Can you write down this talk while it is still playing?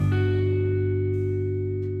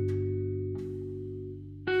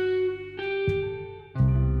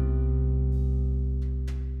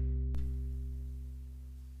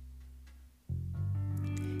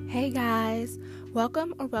guys,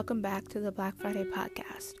 welcome back to the Black Friday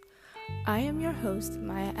podcast. I am your host,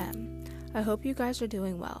 Maya M. I hope you guys are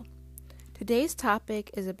doing well. Today's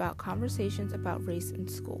topic is about conversations about race in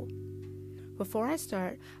school. Before I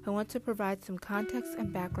start, I want to provide some context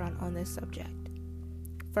and background on this subject.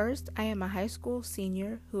 First, I am a high school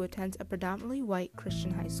senior who attends a predominantly white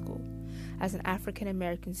Christian high school as an African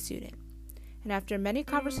American student. And after many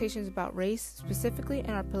conversations about race, specifically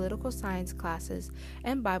in our political science classes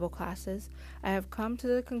and Bible classes, I have come to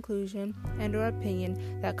the conclusion and or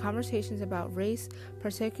opinion that conversations about race,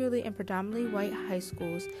 particularly in predominantly white high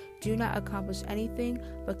schools, do not accomplish anything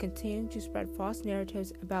but continue to spread false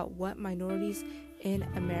narratives about what minorities in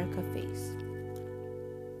America face.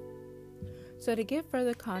 So to give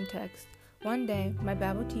further context, one day my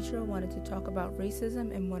Bible teacher wanted to talk about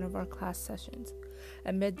racism in one of our class sessions,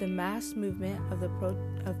 amid the mass movement of the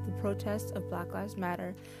protests of Black Lives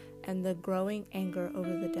Matter and the growing anger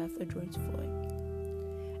over the death of George Floyd.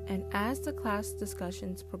 And as the class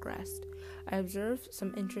discussions progressed, I observed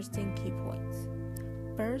some interesting key points.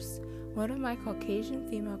 First, one of my Caucasian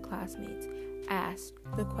female classmates asked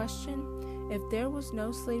the question, if there was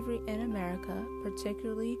no slavery in America,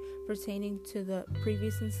 particularly pertaining to the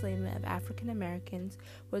previous enslavement of African Americans,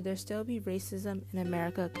 would there still be racism in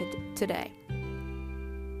America today?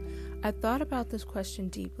 I thought about this question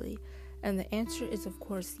deeply, and the answer is of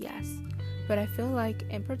course yes. But I feel like,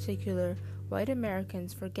 in particular, white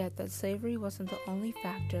Americans forget that slavery wasn't the only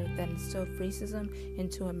factor that instilled racism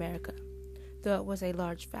into America, though it was a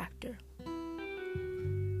large factor.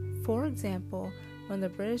 For example, when the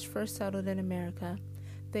British first settled in America,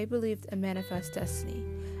 they believed in manifest destiny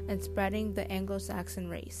and spreading the Anglo-Saxon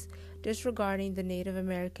race, disregarding the Native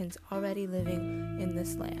Americans already living in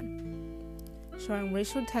this land, showing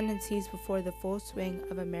racial tendencies before the full swing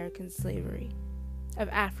of American slavery, of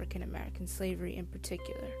African American slavery in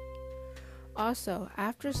particular. Also,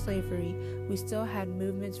 after slavery, we still had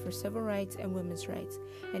movements for civil rights and women's rights,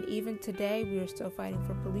 and even today we are still fighting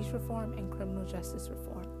for police reform and criminal justice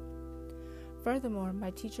reform. Furthermore,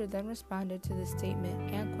 my teacher then responded to this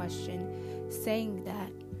statement and question, saying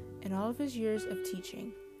that in all of his years of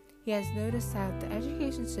teaching, he has noticed that the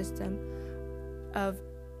education system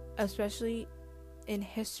especially in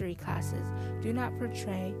history classes, do not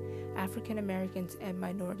portray African Americans and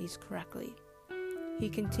minorities correctly. He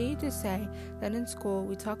continued to say that in school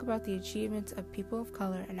we talk about the achievements of people of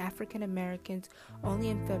color and African Americans only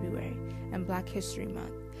in February and Black History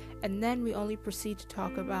Month, and then we only proceed to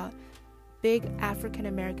talk about big African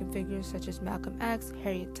American figures such as Malcolm X,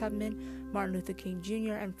 Harriet Tubman, Martin Luther King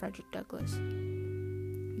Jr., and Frederick Douglass.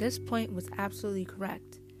 This point was absolutely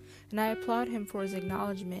correct, and I applaud him for his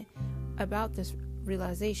acknowledgement about this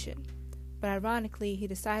realization. But ironically, he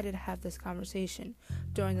decided to have this conversation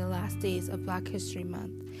during the last days of Black History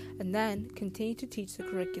Month, and then continued to teach the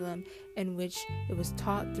curriculum in which it was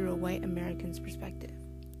taught through a white American's perspective.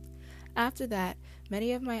 After that,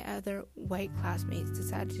 many of my other white classmates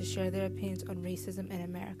decided to share their opinions on racism in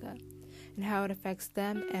America and how it affects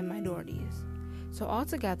them and minorities. So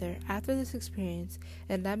altogether, after this experience,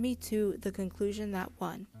 it led me to the conclusion that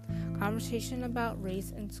 1. Conversation about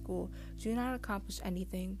race in school do not accomplish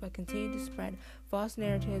anything but continue to spread false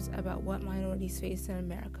narratives about what minorities face in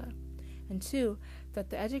America. And 2, that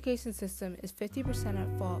the education system is 50%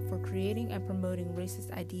 at fault for creating and promoting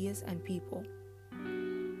racist ideas and people.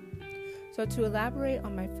 So to elaborate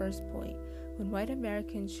on my first point, when white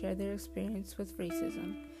Americans share their experience with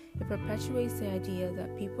racism, it perpetuates the idea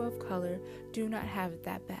that people of color do not have it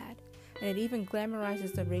that bad, and it even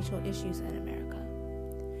glamorizes the racial issues in America.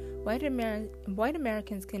 White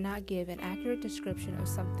Americans cannot give an accurate description of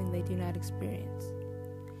something they do not experience.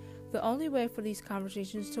 The only way for these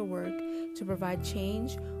conversations to work, to provide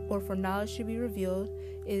change, or for knowledge to be revealed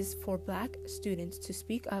is for Black students to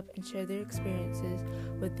speak up and share their experiences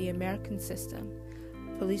with the American system,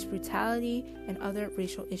 police brutality, and other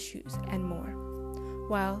racial issues, and more,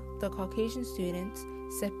 while the Caucasian students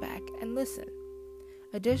sit back and listen.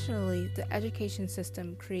 Additionally, the education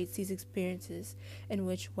system creates these experiences in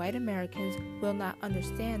which white Americans will not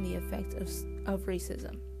understand the effects of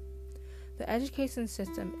racism. The education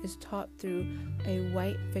system is taught through a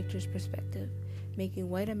white victor's perspective, making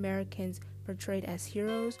white Americans portrayed as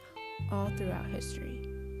heroes all throughout history.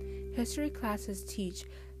 History classes teach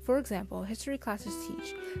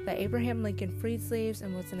that Abraham Lincoln freed slaves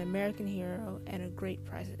and was an American hero and a great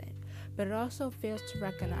president, but it also fails to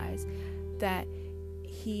recognize that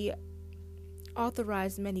he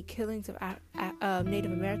authorized many killings of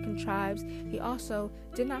Native American tribes. He also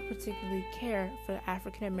did not particularly care for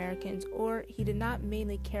African Americans, or he did not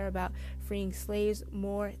mainly care about freeing slaves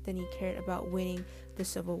more than he cared about winning the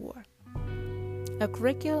Civil War. A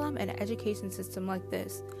curriculum and education system like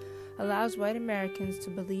this allows white Americans to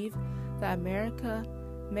believe that America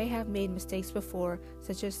may have made mistakes before,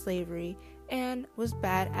 such as slavery, and was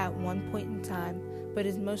bad at one point in time, but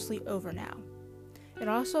is mostly over now. It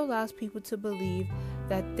also allows people to believe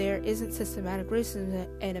that there isn't systematic racism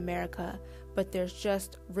in America, but there's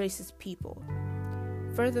just racist people.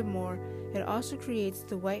 Furthermore, it also creates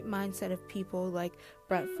the white mindset of people like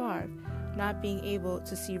Brett Favre, not being able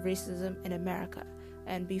to see racism in America.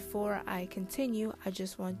 And before I continue, I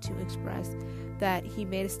just want to express that he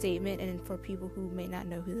made a statement, and for people who may not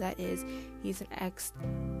know who that is, he's an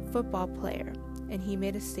ex-football player, and he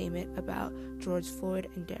made a statement about George Floyd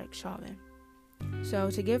and Derek Chauvin. So,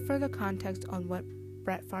 to give further context on what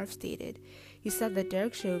Brett Favre stated, he said that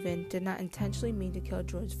Derek Chauvin did not intentionally mean to kill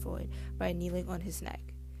George Floyd by kneeling on his neck.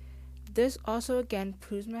 This also again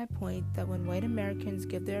proves my point that when white Americans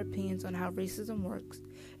give their opinions on how racism works,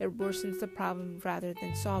 it worsens the problem rather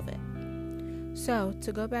than solve it. So,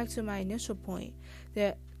 to go back to my initial point,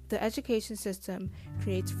 that the education system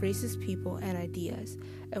creates racist people and ideas,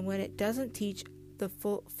 and when it doesn't teach the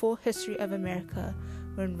full history of America,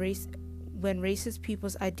 when racist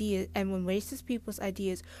people's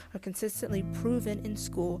ideas are consistently proven in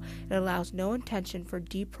school, it allows no intention for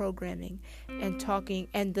deprogramming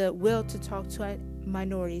and the will to talk to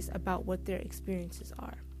minorities about what their experiences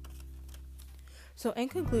are. So in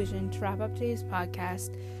conclusion, to wrap up today's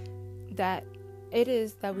podcast, that it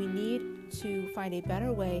is that we need to find a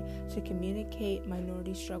better way to communicate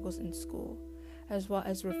minority struggles in school, as well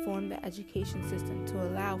as reform the education system to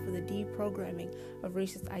allow for the deprogramming of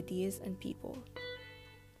racist ideas and people.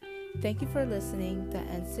 Thank you for listening. That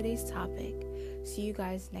ends today's topic. See you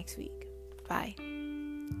guys next week. Bye.